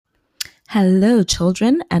Hello,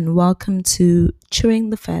 children, and welcome to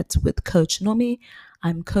Chewing the Fat with Coach Nomi.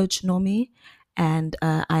 I'm Coach Nomi, and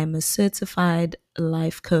I'm a certified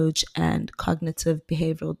life coach and cognitive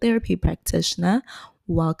behavioral therapy practitioner.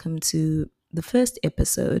 Welcome to the first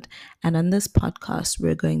episode. And on this podcast,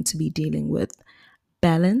 we're going to be dealing with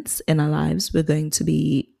balance in our lives. We're going to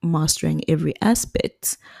be mastering every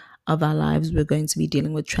aspect of our lives. We're going to be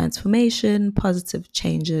dealing with transformation, positive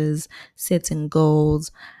changes, setting goals,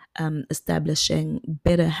 establishing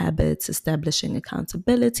better habits, establishing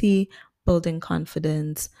accountability, building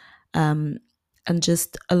confidence, um, and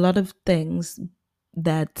just a lot of things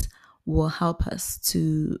that will help us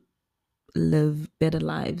to live better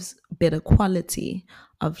lives, better quality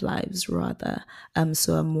of lives, rather.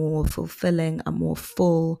 So a more fulfilling, a more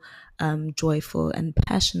full, joyful, and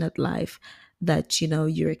passionate life that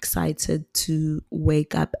you're excited to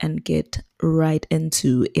wake up and get right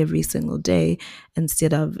into every single day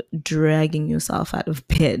instead of dragging yourself out of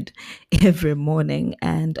bed every morning.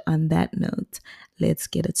 And on that note, let's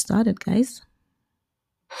get it started, guys.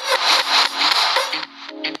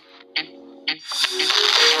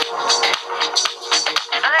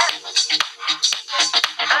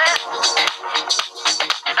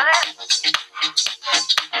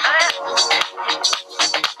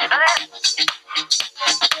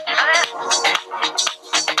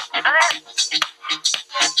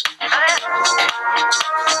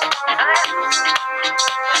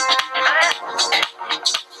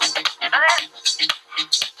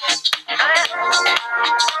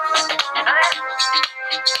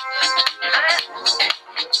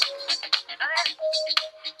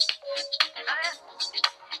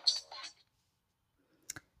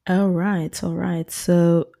 All right.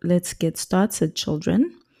 So let's get started,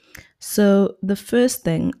 children. So the first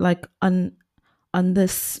thing, like on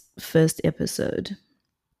this first episode,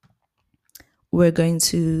 we're going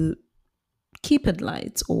to keep it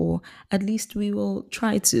light, or at least we will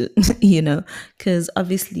try to, because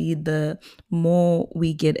obviously the more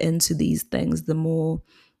we get into these things, the more,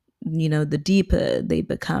 the deeper they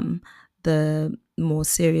become, the more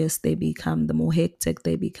serious they become, the more hectic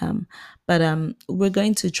they become. But we're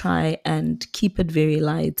going to try and keep it very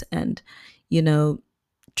light and, you know,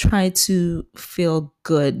 try to feel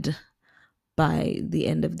good by the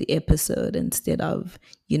end of the episode instead of,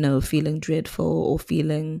 feeling dreadful or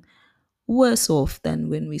feeling worse off than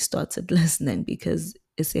when we started listening, because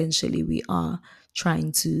essentially we are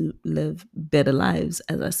trying to live better lives,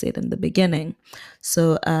 as I said in the beginning.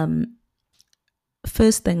 So,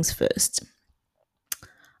 first things first,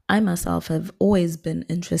 I myself have always been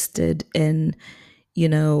interested in,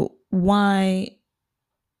 why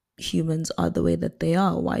humans are the way that they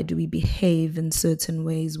are. Why do we behave in certain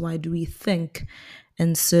ways? Why do we think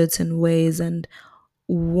in certain ways? And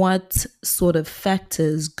what sort of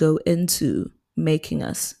factors go into making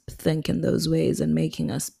us think in those ways and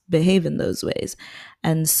making us behave in those ways?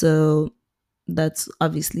 And so that's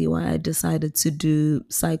obviously why I decided to do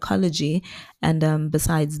psychology. And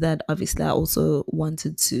besides that, obviously, I also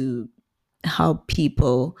wanted to help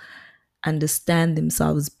people understand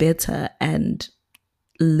themselves better and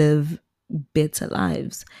live better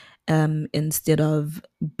lives, instead of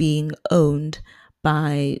being owned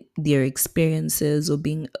by their experiences or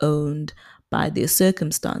being owned by their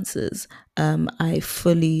circumstances. I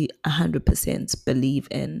fully 100% believe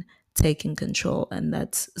in taking control, and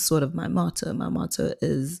that's sort of my motto. My motto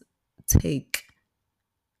is take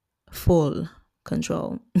full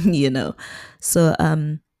control, So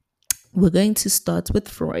we're going to start with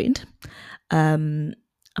Freud. Um,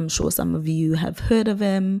 I'm sure some of you have heard of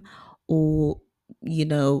him, or,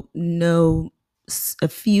 know a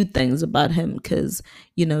few things about him because,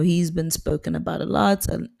 he's been spoken about a lot.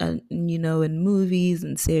 And, in movies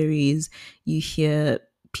and series, you hear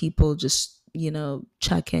people just,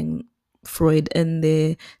 chucking Freud in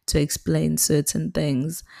there to explain certain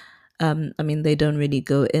things. I mean, they don't really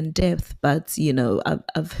go in depth, but,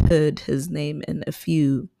 I've heard his name in a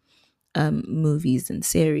few movies and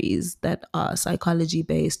series that are psychology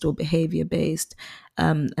based or behavior based,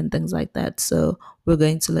 and things like that. So we're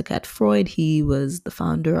going to look at Freud. He was the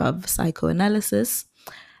founder of psychoanalysis.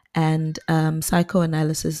 And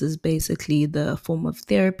psychoanalysis is basically the form of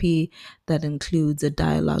therapy that includes a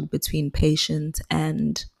dialogue between patient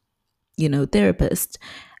and, therapist.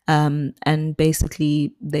 And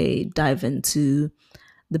basically, they dive into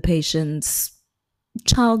the patient's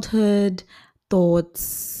childhood,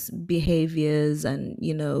 thoughts, behaviors, and,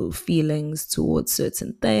 feelings towards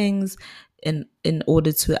certain things in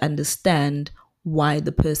order to understand why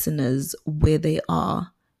the person is where they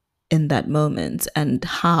are in that moment, and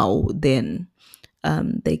how then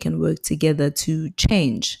they can work together to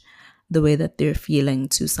change the way that they're feeling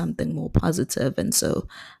to something more positive. And so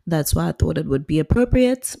that's why I thought it would be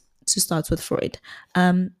appropriate to start with Freud.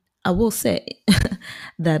 I will say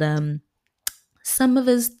that some of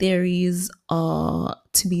his theories are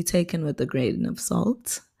to be taken with a grain of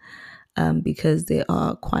salt, because they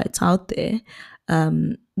are quite out there.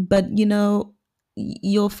 But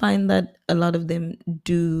you'll find that a lot of them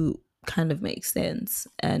do kind of make sense.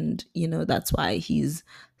 And, that's why he's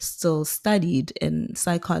still studied in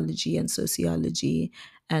psychology and sociology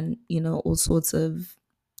and, all sorts of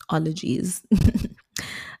ologies.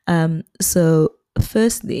 So,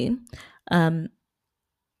 firstly, um,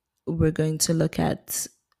 we're going to look at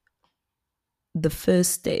the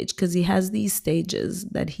first stage because he has these stages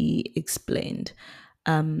that he explained,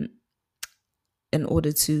 um, in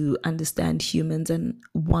order to understand humans and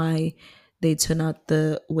why they turn out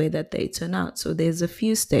the way that they turn out. So there's a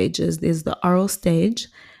few stages. There's the oral stage,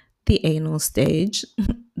 the anal stage,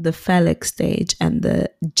 the phallic stage, and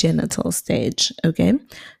the genital stage. Okay.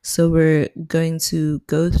 So we're going to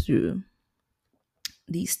go through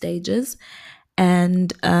these stages.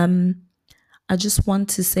 And I just want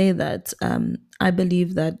to say that I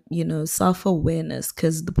believe that, self awareness,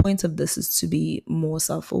 because the point of this is to be more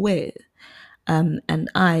self aware. And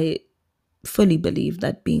I fully believe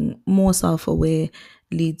that being more self aware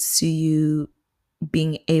leads to you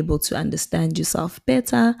being able to understand yourself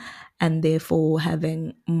better and therefore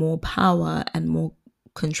having more power and more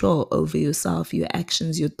control over yourself, your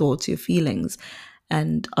actions, your thoughts, your feelings.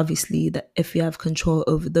 And obviously, that if you have control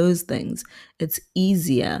over those things, it's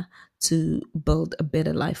easier to build a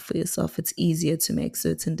better life for yourself. It's easier to make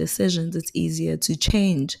certain decisions. It's easier to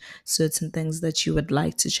change certain things that you would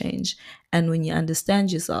like to change. And when you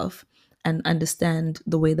understand yourself and understand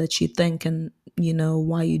the way that you think and,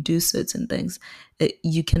 why you do certain things,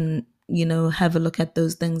 you can, have a look at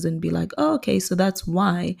those things and be like, oh, okay, so that's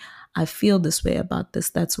why I feel this way about this.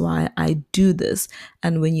 That's why I do this.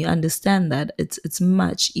 And when you understand that, it's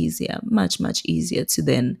much easier, much easier to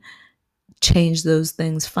then change those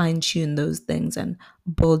things, fine tune those things, and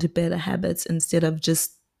build better habits instead of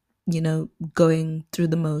just, going through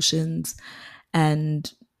the motions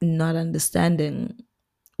and not understanding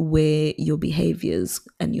where your behaviors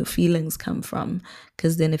and your feelings come from.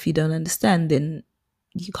 Because then if you don't understand, then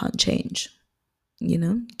you can't change.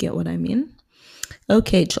 Get what I mean?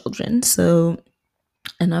 Okay, children. So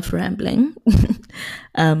enough rambling.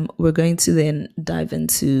 We're going to then dive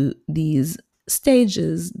into these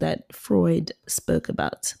stages that Freud spoke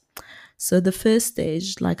about. So the first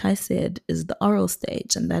stage, like I said, is the oral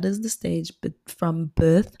stage, and that is the stage from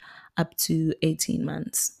birth up to 18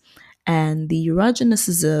 months. And the erogenous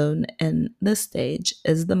zone in this stage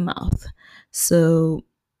is the mouth. So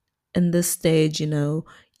in this stage,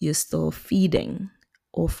 you're still feeding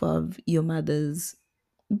off of your mother's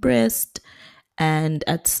breast. And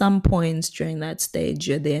at some points during that stage,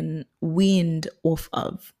 you're then weaned off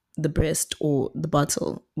of the breast or the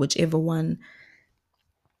bottle, whichever one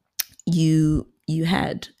you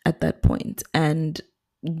had at that point. And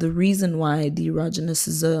the reason why the erogenous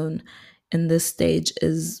zone in this stage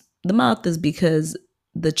is the mouth is because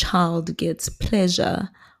the child gets pleasure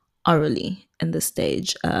orally in this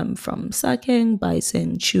stage, from sucking,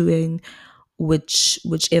 biting, chewing,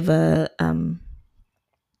 whichever thing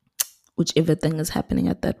is happening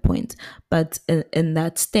at that point. But in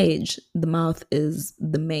that stage, the mouth is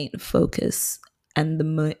the main focus and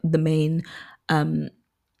the main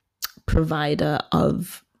provider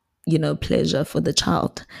of, pleasure for the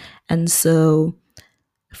child. And so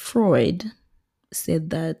Freud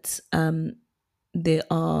said that there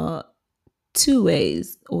are two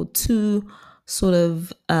ways or two sort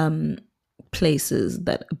of places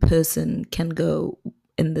that a person can go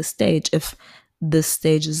in this stage if this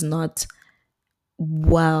stage is not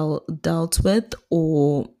well dealt with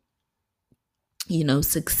or,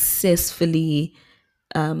 successfully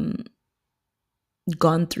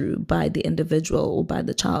gone through by the individual or by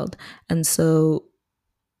the child. And so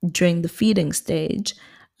during the feeding stage,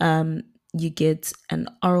 you get an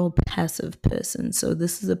oral passive person. So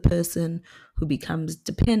this is a person who becomes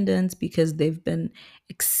dependent because they've been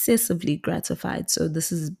excessively gratified. So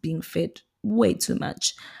this is being fed way too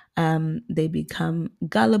much. They become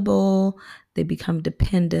gullible, they become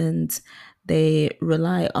dependent, they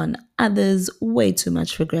rely on others way too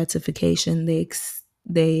much for gratification. They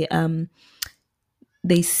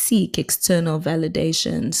seek external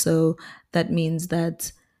validation. So that means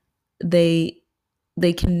that they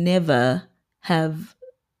they can never have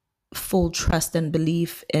full trust and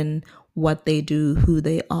belief in what they do, who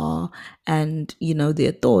they are, and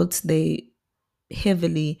their thoughts. They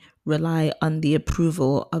heavily rely on the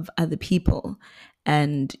approval of other people.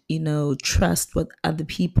 and, trust what other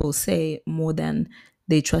people say more than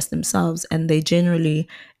they trust themselves. And they generally,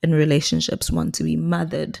 in relationships, want to be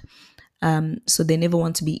mothered. So they never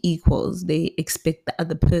want to be equals. They expect the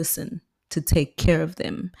other person to take care of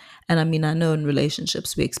them. And I mean, I know in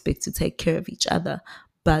relationships we expect to take care of each other,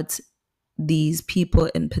 but these people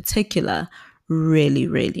in particular really,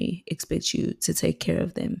 really expect you to take care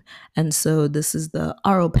of them. And so this is the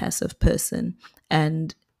oral passive person.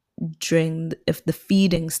 And if the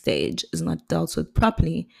feeding stage is not dealt with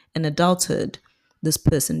properly in adulthood, this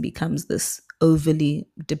person becomes this overly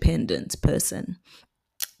dependent person.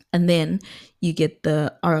 And then you get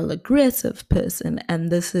the oral aggressive person,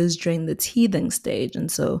 and this is during the teething stage.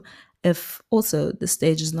 And so, if also the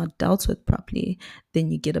stage is not dealt with properly,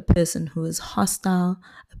 then you get a person who is hostile,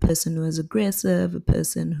 a person who is aggressive, a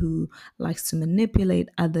person who likes to manipulate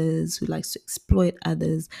others, who likes to exploit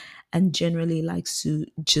others, and generally likes to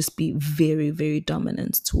just be very, very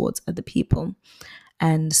dominant towards other people.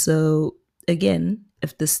 And so, again,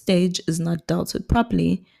 if the stage is not dealt with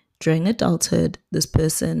properly during adulthood, this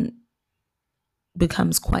person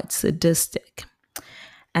becomes quite sadistic.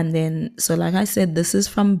 And then, so like I said, this is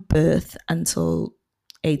from birth until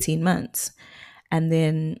 18 months. And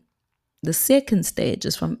then the second stage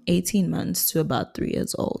is from 18 months to about 3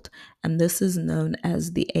 years old. And this is known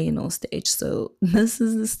as the anal stage. So, this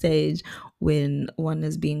is the stage when one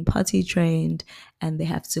is being potty trained and they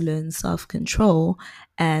have to learn self control.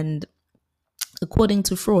 And according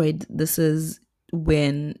to Freud, this is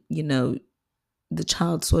when, the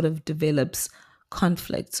child sort of develops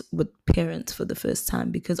conflict with parents for the first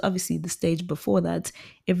time, because obviously the stage before that,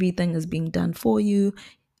 everything is being done for you.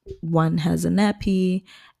 One has a nappy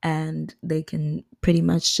and they can pretty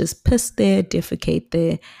much just piss there, defecate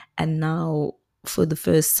there. And now, for the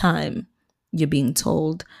first time, you're being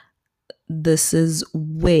told this is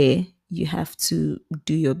where you have to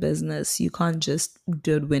do your business. You can't just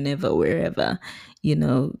do it whenever, wherever. You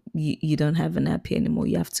don't have an nappy anymore.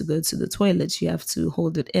 You have to go to the toilet. You have to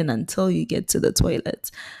hold it in until you get to the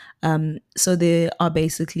toilet. So there are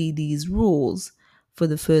basically these rules for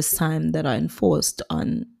the first time that are enforced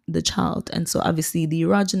on the child. And so obviously the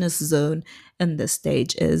erogenous zone in this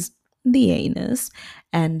stage is the anus.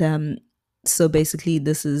 And so basically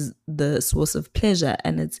this is the source of pleasure,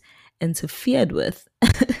 and it's interfered with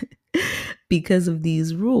because of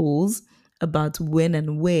these rules about when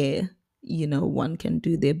and where, one can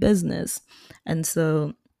do their business. And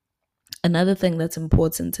so another thing that's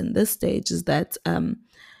important in this stage is that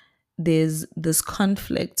there's this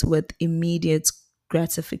conflict with immediate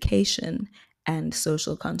gratification and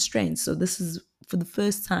social constraints. So this is for the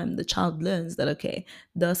first time the child learns that, okay,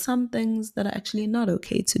 there are some things that are actually not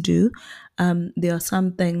okay to do. There are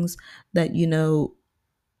some things that,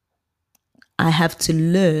 I have to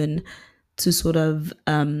learn to sort of,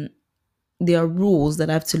 there are rules that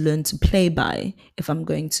I have to learn to play by if I'm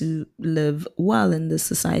going to live well in this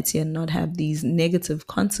society and not have these negative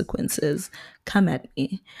consequences come at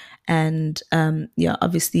me. And yeah,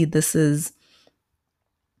 obviously, this is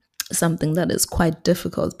something that is quite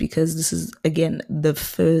difficult because this is, again, the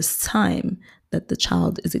first time that the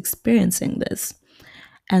child is experiencing this.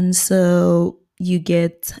 And so you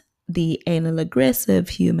get the anal aggressive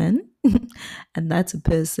human, and that's a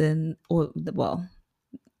person, or, well,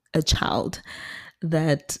 a child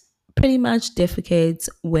that pretty much defecates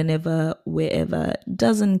whenever, wherever,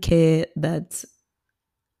 doesn't care that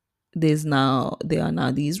there are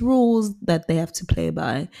now these rules that they have to play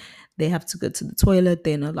by. They have to go to the toilet.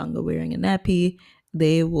 They're no longer wearing a nappy.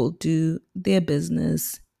 They will do their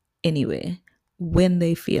business anywhere when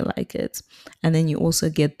they feel like it. And then you also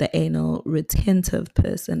get the anal retentive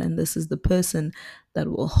person, and this is the person that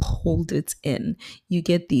will hold it in. You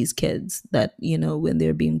get these kids that, when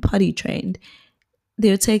they're being potty trained,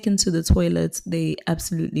 they're taken to the toilet, they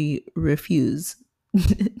absolutely refuse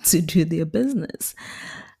to do their business.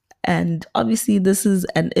 And obviously, this is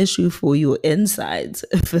an issue for your insides,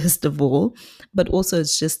 first of all, but also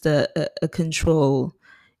it's just a control,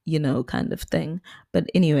 kind of thing. But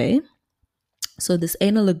anyway, so this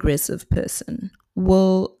anal aggressive person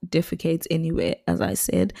will defecate anywhere, as I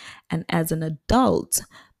said. And as an adult,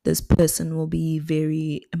 this person will be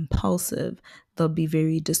very impulsive. They'll be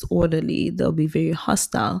very disorderly. They'll be very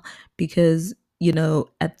hostile because,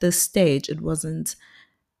 at this stage, it wasn't,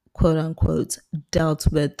 quote unquote, dealt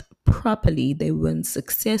with properly. They weren't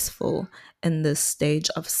successful in this stage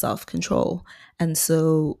of self control. And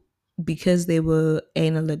so, because they were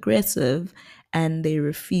anal aggressive and they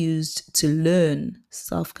refused to learn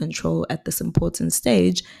self control at this important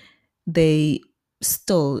stage, they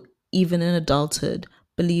still, even in adulthood,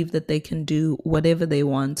 believe that they can do whatever they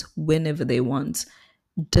want, whenever they want,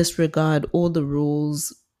 disregard all the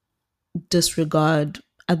rules, disregard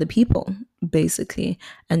other people, basically,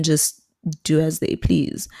 and just do as they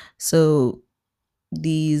please. So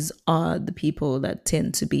these are the people that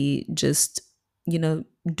tend to be just,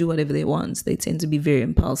 do whatever they want. They tend to be very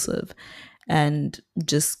impulsive and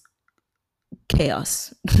just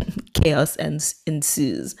chaos. Chaos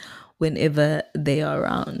ensues whenever they are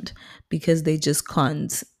around because they just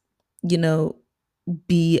can't, you know,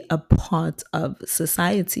 be a part of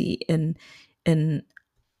society in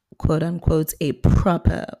quote unquote a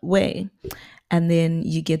proper way. And then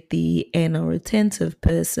you get the anal retentive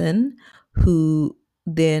person who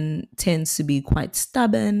then tends to be quite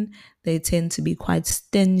stubborn. They tend to be quite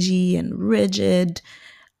stingy and rigid.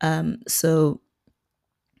 So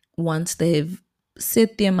once they've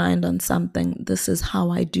set their mind on something, this is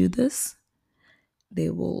how I do this, they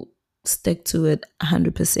will stick to it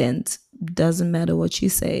 100%. Doesn't matter what you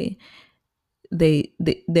say. They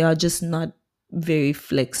are just not very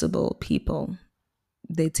flexible people.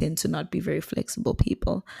 They tend to not be very flexible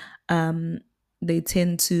people. Um, they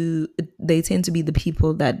tend to be the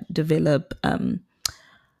people that develop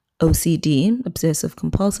OCD, obsessive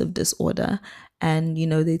compulsive disorder, and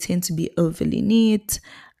they tend to be overly neat.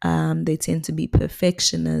 They tend to be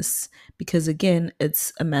perfectionists because again,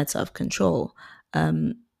 it's a matter of control.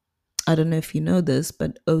 Um, I don't know if you know this,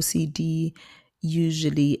 but OCD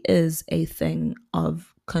usually is a thing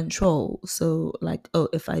of control. So, like, oh,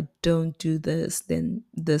 if I don't do this, then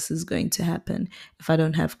this is going to happen. If I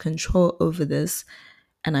don't have control over this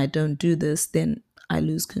and I don't do this, then I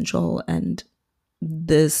lose control and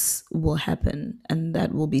this will happen. And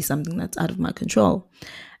that will be something that's out of my control.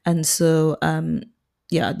 And so,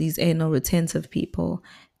 yeah, these anal retentive people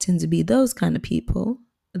tend to be those kind of people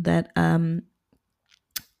that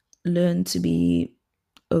learn to be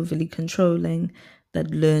overly controlling,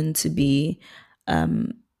 that learn to be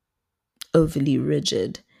um, overly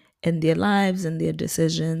rigid in their lives and their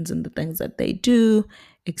decisions and the things that they do,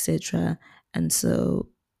 etc. And so,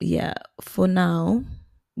 yeah, for now,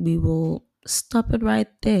 we will stop it right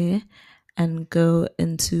there and go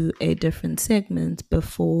into a different segment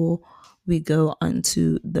before we go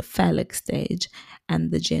onto the phallic stage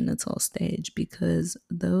and the genital stage because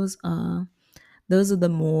those are the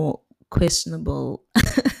more questionable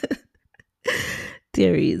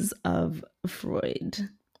theories of Freud.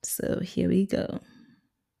 So here we go.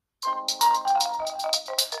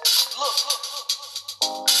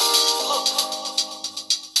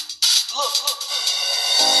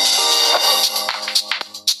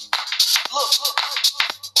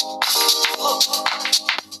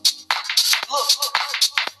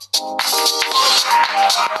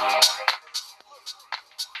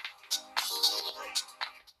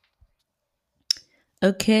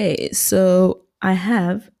 Okay, so I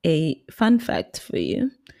have a fun fact for you.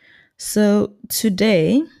 So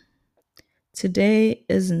today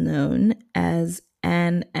is known as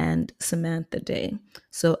Anne and Samantha Day.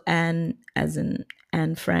 So Anne as in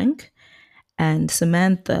Anne Frank and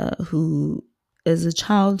Samantha who is a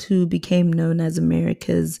child who became known as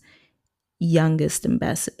America's youngest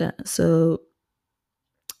ambassador. So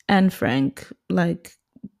Anne Frank, like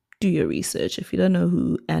do your research. If you don't know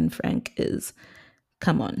who Anne Frank is,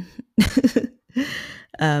 come on.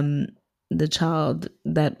 um, the child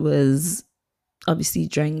that was obviously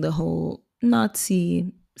during the whole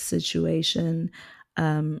Nazi situation,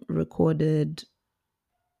 recorded,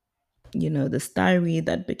 this diary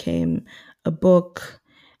that became a book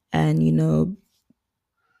and,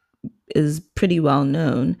 is pretty well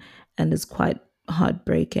known and is quite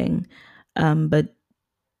heartbreaking. But,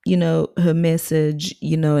 her message,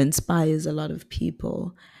 inspires a lot of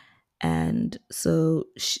people. And so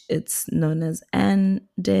it's known as Anne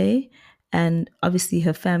Day. And obviously,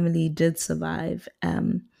 her family did survive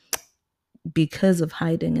because of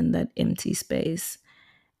hiding in that empty space.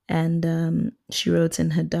 And she wrote in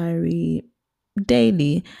her diary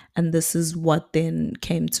daily. And this is what then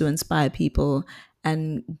came to inspire people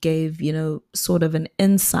and gave, sort of an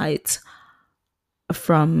insight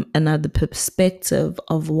from another perspective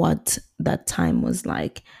of what that time was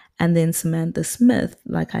like. And then Samantha Smith,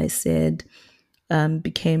 like I said,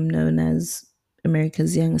 became known as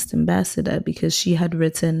America's youngest ambassador because she had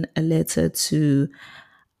written a letter to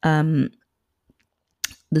the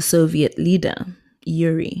Soviet leader,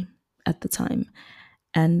 Yuri, at the time.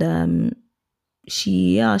 And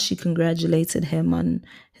she congratulated him on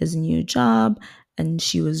his new job. And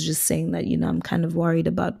she was just saying that, I'm kind of worried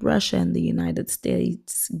about Russia and the United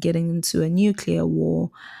States getting into a nuclear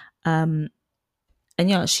war. and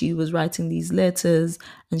yeah, she was writing these letters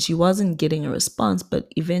and she wasn't getting a response,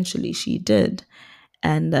 but eventually she did.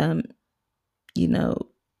 And you know,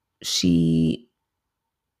 she,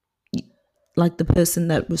 like the person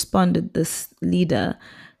that responded, this leader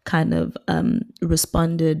kind of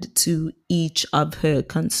responded to each of her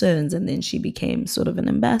concerns, and then she became sort of an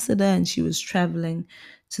ambassador, and she was traveling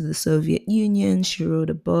to the Soviet Union. She wrote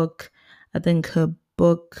a book. I think her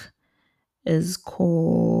book is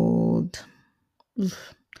called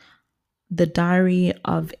The Diary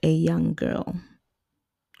of a Young Girl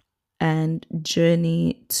and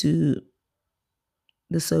Journey to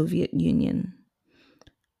the Soviet Union.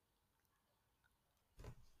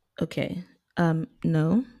 Okay.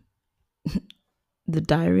 No, The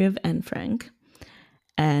Diary of Anne Frank,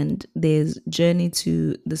 and there's Journey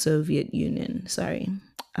to the Soviet Union. Sorry,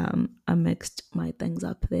 I mixed my things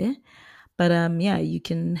up there. But yeah, you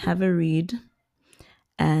can have a read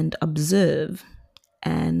and observe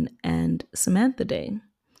and Samantha Day.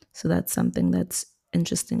 So that's something that's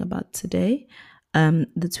interesting about today, the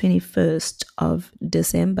 21st of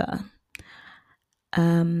December.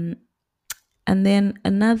 And then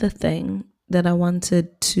another thing that I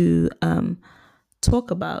wanted to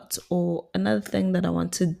talk about, or another thing that I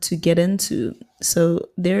wanted to get into. So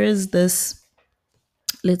there is this,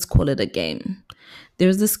 let's call it a game.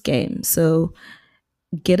 There's this game. So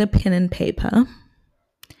get a pen and paper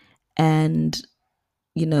and,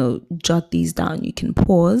 jot these down. You can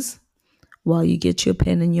pause while you get your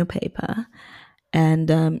pen and your paper,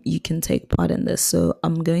 and you can take part in this. So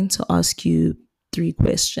I'm going to ask you three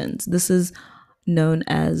questions. This is known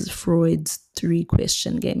as Freud's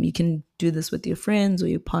three-question game. You can do this with your friends or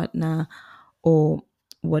your partner or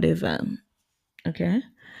whatever. Okay.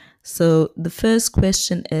 So the first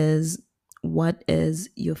question is, what is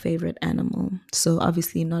your favorite animal? So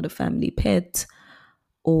obviously not a family pet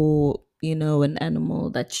or, an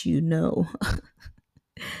animal that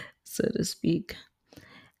so to speak.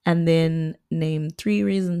 And then name three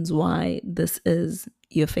reasons why this is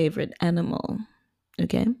your favorite animal.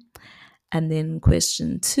 Okay. And then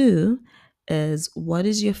question two is, what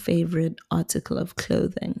is your favorite article of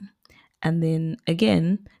clothing? And then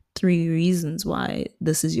again, three reasons why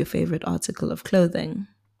this is your favorite article of clothing.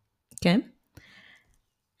 Okay.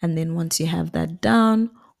 And then once you have that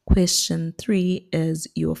down, question three is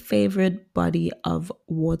your favorite body of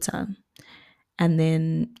water. And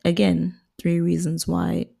then again, three reasons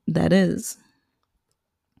why that is.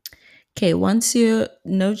 Okay, once you're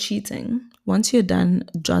no cheating, once you're done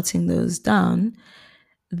jotting those down,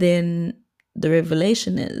 then the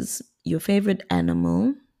revelation is your favorite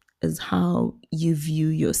animal is how you view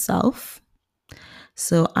yourself.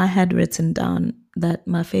 So I had written down that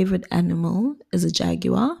my favorite animal is a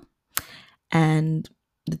jaguar. And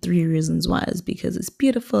the three reasons why is because it's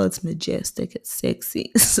beautiful, it's majestic, it's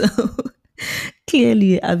sexy. So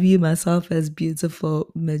clearly, I view myself as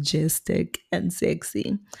beautiful, majestic, and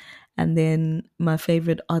sexy. And then my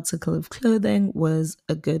favorite article of clothing was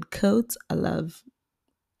a good coat. I love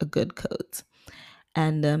a good coat.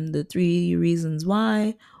 And the three reasons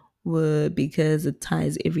why were because it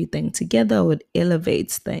ties everything together, or it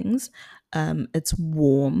elevates things. It's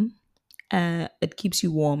warm. It keeps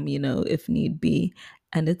you warm, if need be,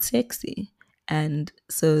 and it's sexy. And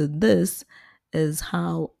so this is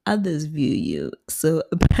how others view you. So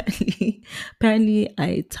apparently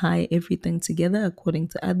I tie everything together according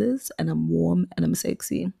to others, and I'm warm and I'm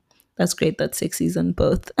sexy. That's great that sexy's on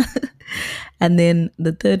both. And then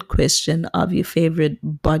the third question of your favorite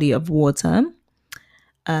body of water.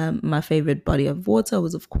 My favorite body of water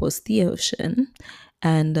was, of course, the ocean.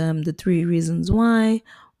 And the three reasons why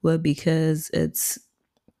were because it's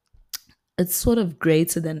sort of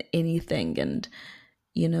greater than anything, and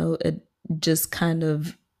it just kind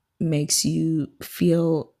of makes you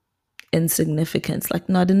feel insignificant, like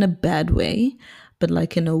not in a bad way, but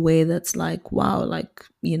like in a way that's like, wow, like,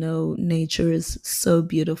 nature is so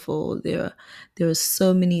beautiful. There are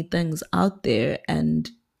so many things out there, and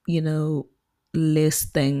less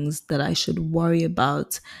things that I should worry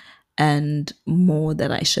about and more that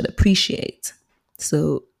I should appreciate.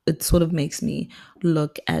 So it sort of makes me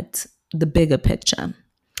look at the bigger picture.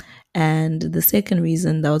 And the second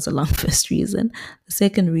reason, that was a long first reason. The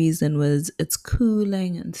second reason was it's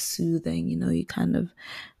cooling and soothing. You kind of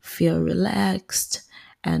feel relaxed,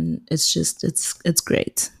 and it's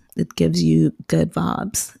great. It gives you good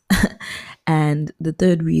vibes. And the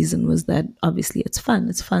third reason was that obviously it's fun.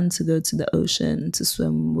 It's fun to go to the ocean, to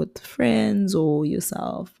swim with friends or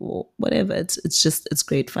yourself or whatever. It's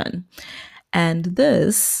great fun. And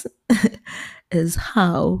this is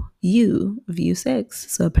how you view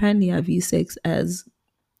sex. So apparently I view sex as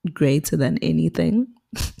greater than anything.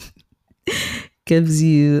 Gives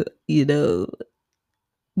you,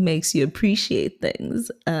 makes you appreciate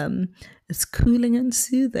things. It's cooling and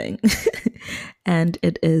soothing, and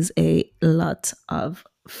it is a lot of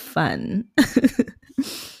fun.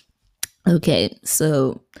 Okay,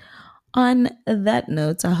 so on that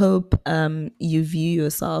note, I hope you view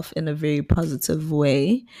yourself in a very positive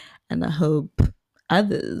way, and I hope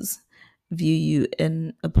others view you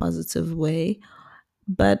in a positive way.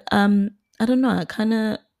 But I don't know, I kind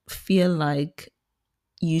of feel like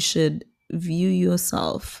you should view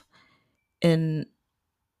yourself in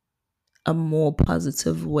a more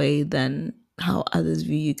positive way than how others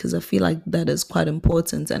view you, because I feel like that is quite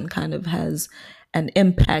important and kind of has an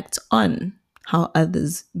impact on how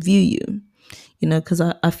others view you, because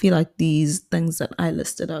I feel like these things that I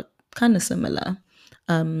listed are kind of similar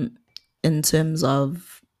um, in terms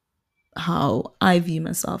of how I view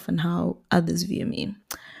myself and how others view me.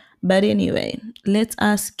 But anyway, let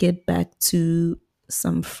us get back to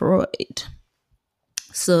some Freud.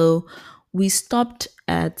 So we stopped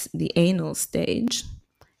at the anal stage,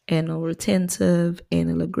 anal retentive,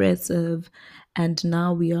 anal aggressive, and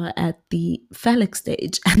now we are at the phallic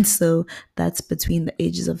stage. And so that's between the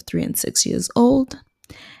ages of 3 and 6 years old.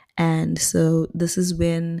 And so this is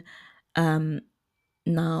when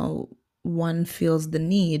now one feels the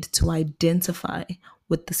need to identify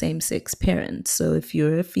with the same sex parent. So if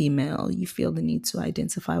you're a female, you feel the need to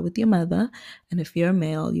identify with your mother. And if you're a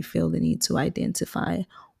male, you feel the need to identify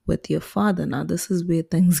with your father. Now, this is where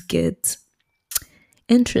things get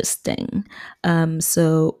interesting.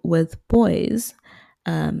 So with boys,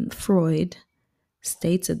 Freud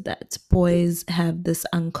stated that boys have this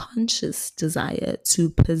unconscious desire to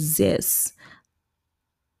possess,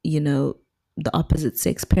 the opposite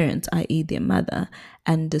sex parent, i.e., their mother,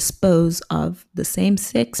 and dispose of the same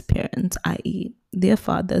sex parent, i.e., their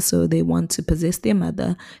father. So they want to possess their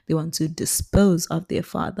mother, they want to dispose of their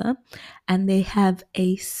father, and they have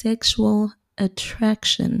a sexual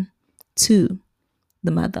attraction to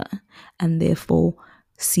the mother, and therefore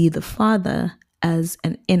see the father as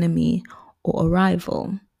an enemy or a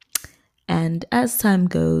rival. And as time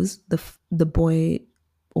goes, the boy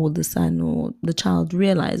or the son or the child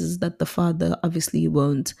realizes that the father obviously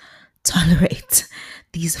won't tolerate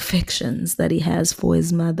these affections that he has for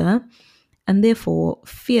his mother, and therefore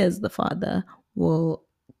fears the father will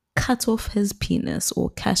cut off his penis or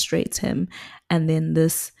castrate him. And then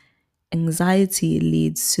this anxiety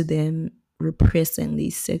leads to them repressing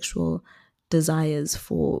these sexual desires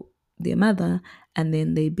for their mother, and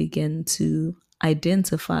then they begin to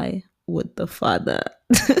identify with the father.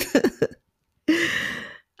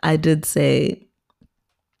 I did say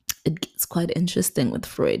it gets quite interesting with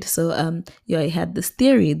Freud. So I had this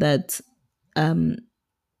theory that um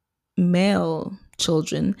male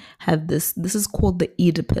children have this is called the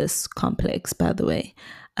Oedipus complex, by the way.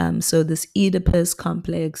 So this Oedipus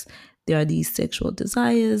complex, there are these sexual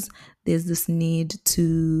desires, there's this need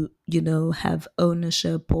to, have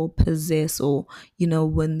ownership or possess, or,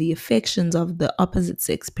 win the affections of the opposite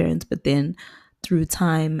sex parent. But then through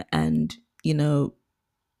time and,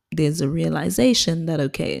 there's a realization that,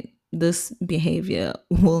 okay, this behavior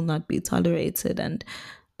will not be tolerated, and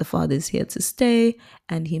the father's here to stay,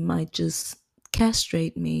 and he might just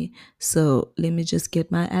castrate me. So let me just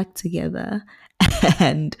get my act together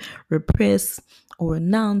and repress or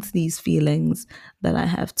renounce these feelings that I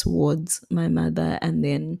have towards my mother, and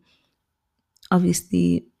then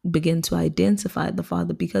obviously begin to identify the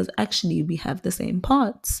father, because actually we have the same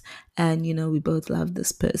parts, and we both love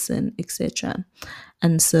this person, etc.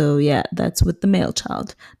 And so yeah, that's with the male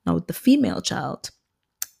child. Now with the female child,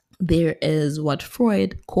 there is what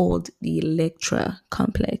Freud called the Electra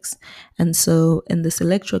complex. And so in this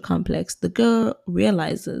Electra complex, the girl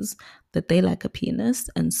realizes that they like a penis,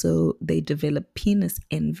 and so they develop penis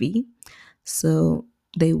envy. So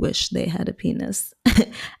they wish they had a penis.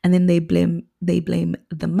 And then they blame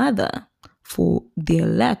the mother for their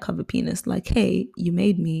lack of a penis. Like, hey, you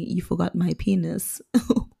made me, you forgot my penis.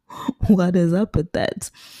 What is up with that?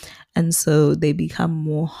 And so they become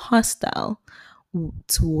more hostile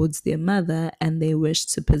towards their mother, and they wish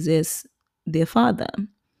to possess their father.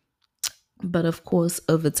 But of course,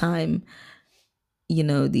 over time,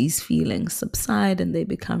 these feelings subside and they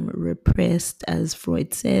become repressed, as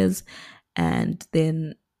Freud says. And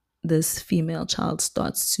then this female child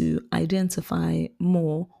starts to identify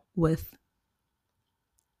more with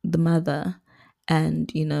the mother,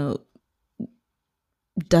 and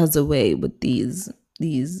does away with these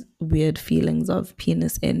weird feelings of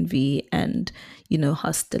penis envy and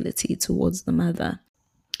hostility towards the mother.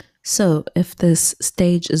 So if this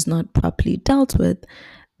stage is not properly dealt with,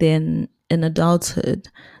 then in adulthood,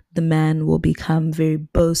 the man will become very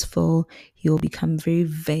boastful, he'll become very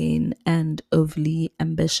vain and overly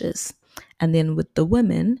ambitious. And then with the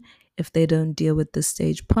women, if they don't deal with the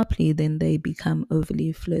stage properly, then they become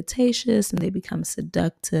overly flirtatious and they become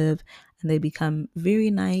seductive and they become very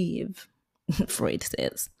naive, Freud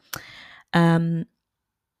says. Um,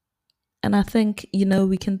 and I think,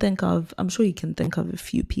 we can think of, I'm sure you can think of a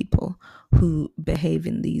few people who behave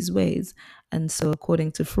in these ways. And so,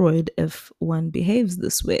 according to Freud, if one behaves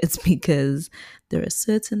this way, it's because there are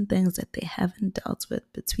certain things that they haven't dealt with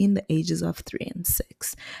between the ages of 3 and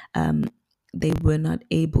 6. Um, they were not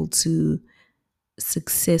able to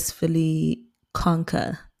successfully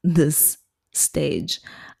conquer this stage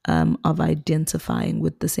of identifying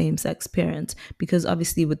with the same sex parent, because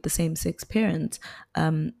obviously with the same sex parent,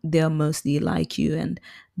 they're mostly like you and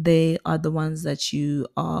they are the ones that you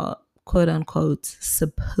are quote unquote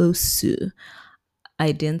supposed to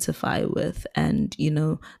identify with, and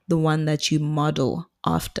the one that you model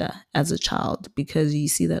after as a child, because you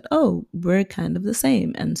see that, oh, we're kind of the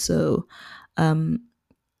same. And so um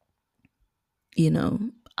you know,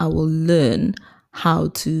 I will learn how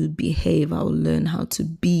to behave, I will learn how to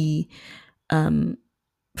be um,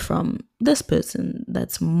 from this person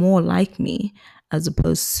that's more like me, as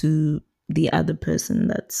opposed to the other person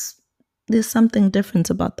that's, there's something different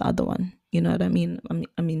about the other one. You know what I mean?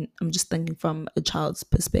 I'm just thinking from a child's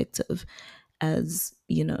perspective as,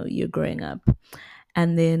 you're growing up.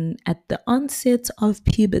 And then at the onset of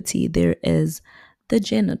puberty, there is the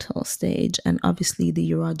genital stage, and obviously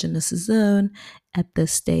the erogenous zone at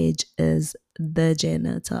this stage is the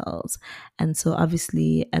genitals. And so,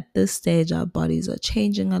 obviously, at this stage, our bodies are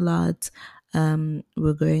changing a lot.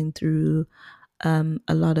 We're going through a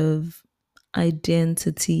lot of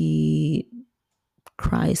identity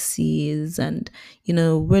crises, and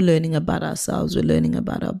we're learning about ourselves, we're learning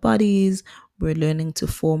about our bodies, we're learning to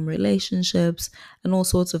form relationships and all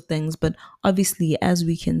sorts of things. But obviously, as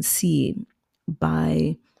we can see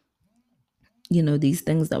by these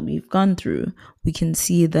things that we've gone through, we can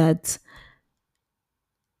see that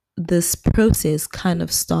this process kind of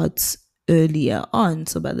starts earlier on.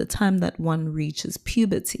 So by the time that one reaches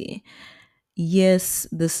puberty, yes,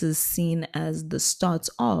 this is seen as the start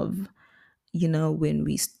of, when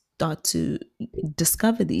we start to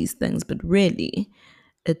discover these things, but really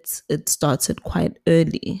it started quite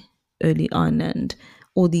early on, and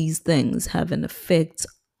all these things have an effect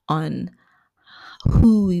on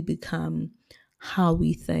who we become, how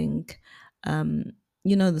we think,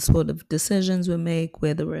 the sort of decisions we make,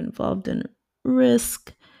 whether we're involved in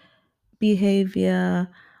risk behavior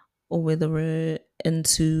or whether we're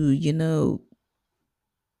into, we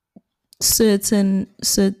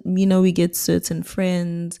get certain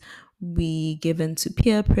friends, we give into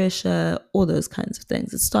peer pressure, all those kinds of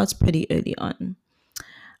things. It starts pretty early on.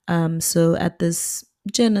 So at this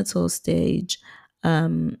genital stage,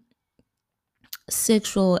 um,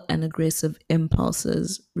 sexual and aggressive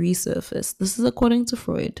impulses resurface. This is according to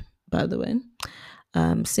Freud, by the way.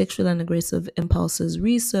 Sexual and aggressive impulses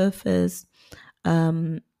resurface.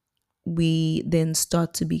 We then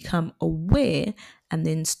start to become aware and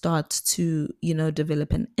then start to,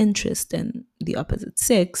 develop an interest in the opposite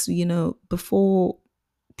sex. Before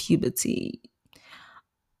puberty,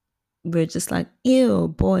 we're just like, ew,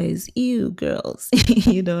 boys, ew, girls.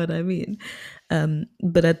 You know what I mean?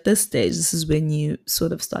 But at this stage, this is when you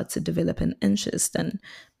sort of start to develop an interest and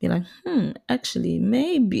be like, actually,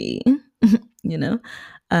 maybe, you know.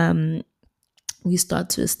 We start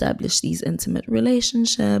to establish these intimate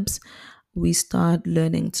relationships. We start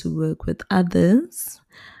learning to work with others.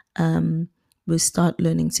 We start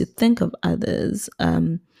learning to think of others.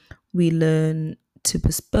 We learn to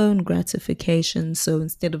postpone gratification. So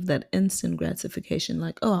instead of that instant gratification,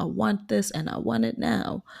 like, oh, I want this and I want it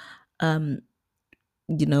now,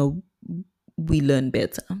 you know, we learn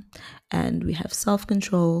better and we have self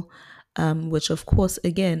control, which, of course,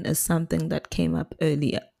 again, is something that came up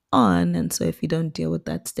earlier on. And so if you don't deal with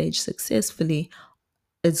that stage successfully,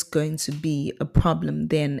 it's going to be a problem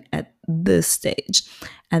then at this stage.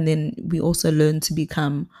 And then we also learn to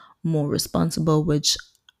become more responsible, which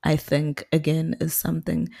I think, again, is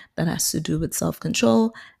something that has to do with self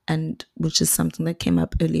control, and which is something that came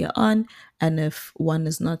up earlier on. And if one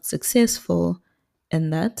is not successful in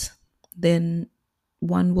that, then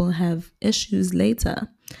one will have issues later.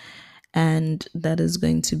 And that is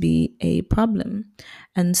going to be a problem.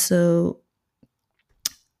 And so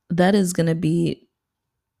that is going to be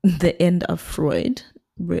the end of Freud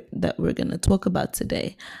that we're going to talk about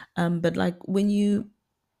today. But like when you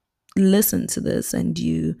listen to this and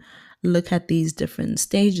you look at these different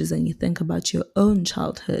stages and you think about your own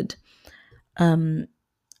childhood,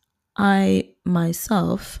 I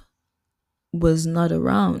myself was not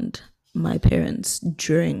around my parents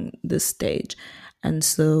during this stage. And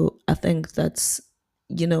so I think that's,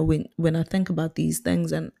 when I think about these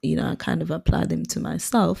things and, I kind of apply them to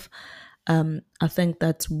myself, I think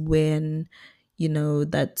that's when,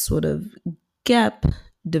 that sort of gap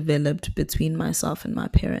developed between myself and my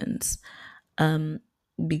parents.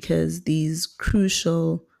 Because these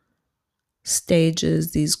crucial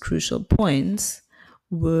stages, these crucial points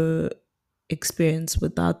were experienced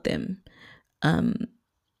without them. And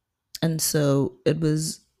so it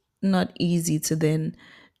was not easy to then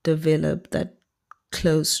develop that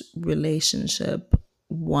close relationship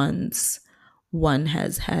once one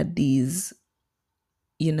has had these,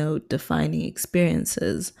 defining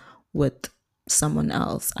experiences with someone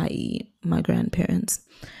else, i.e., my grandparents.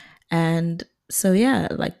 And so, yeah,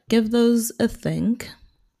 like give those a think.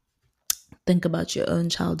 Think about your own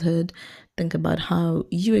childhood. Think about how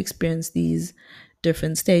you experience these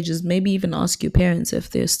different stages. Maybe even ask your parents if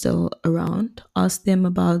they're still around. Ask them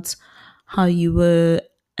about how you were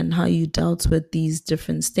and how you dealt with these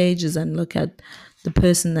different stages, and look at the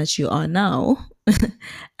person that you are now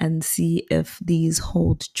and see if these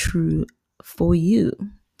hold true for you.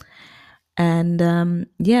 And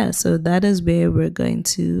yeah, so that is where we're going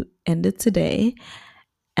to end it today.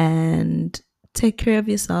 And take care of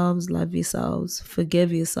yourselves, love yourselves,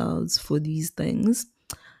 forgive yourselves for these things.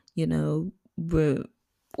 We're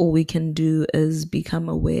all we can do is become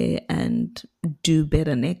aware and do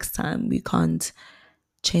better next time. We can't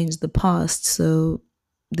change the past, so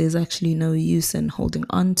there's actually no use in holding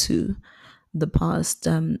on to the past,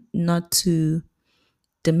 not to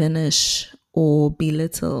diminish or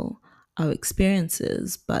belittle our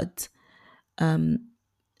experiences, but I'm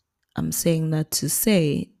saying that to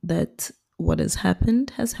say that what has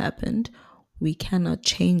happened has happened. We cannot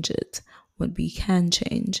change it. What we can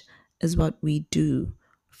change is what we do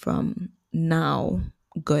from now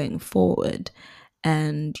going forward.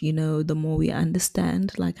 And, the more we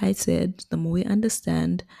understand, like I said, the more we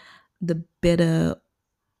understand, the better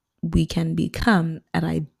we can become at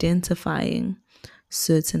identifying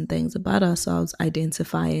certain things about ourselves,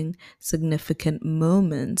 identifying significant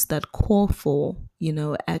moments that call for,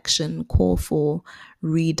 action, call for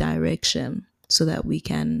redirection, so that we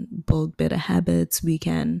can build better habits, we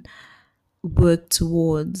can work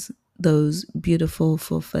towards those beautiful,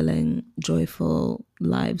 fulfilling, joyful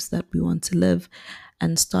lives that we want to live,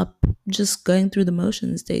 and stop just going through the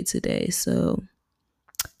motions day to day. So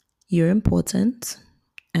you're important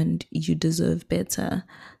and you deserve better.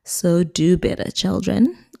 So do better,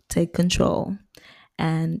 children. Take control.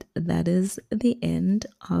 And that is the end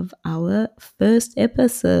of our first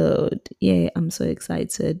episode. Yeah, I'm so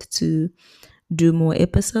excited to do more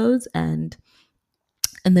episodes. And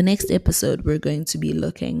in the next episode, we're going to be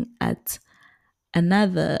looking at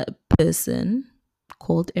another person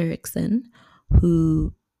called Erickson,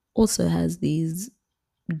 who also has these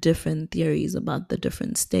different theories about the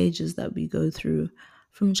different stages that we go through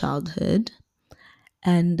from childhood.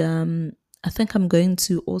 And I think I'm going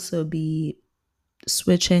to also be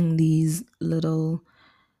switching these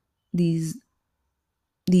these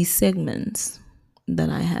segments that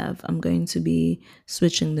I have. I'm going to be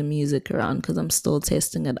switching the music around because I'm still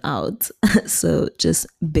testing it out. So just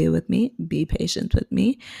bear with me, be patient with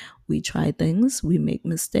me. We try things, we make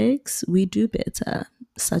mistakes, we do better.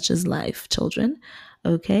 Such is life, children.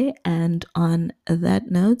 Okay, and on that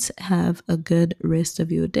note, have a good rest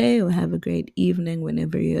of your day, or have a great evening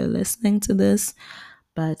whenever you're listening to this.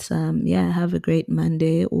 But yeah, have a great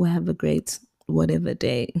Monday, or have a great whatever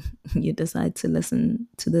day you decide to listen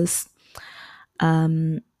to this.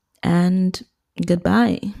 And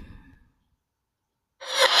goodbye.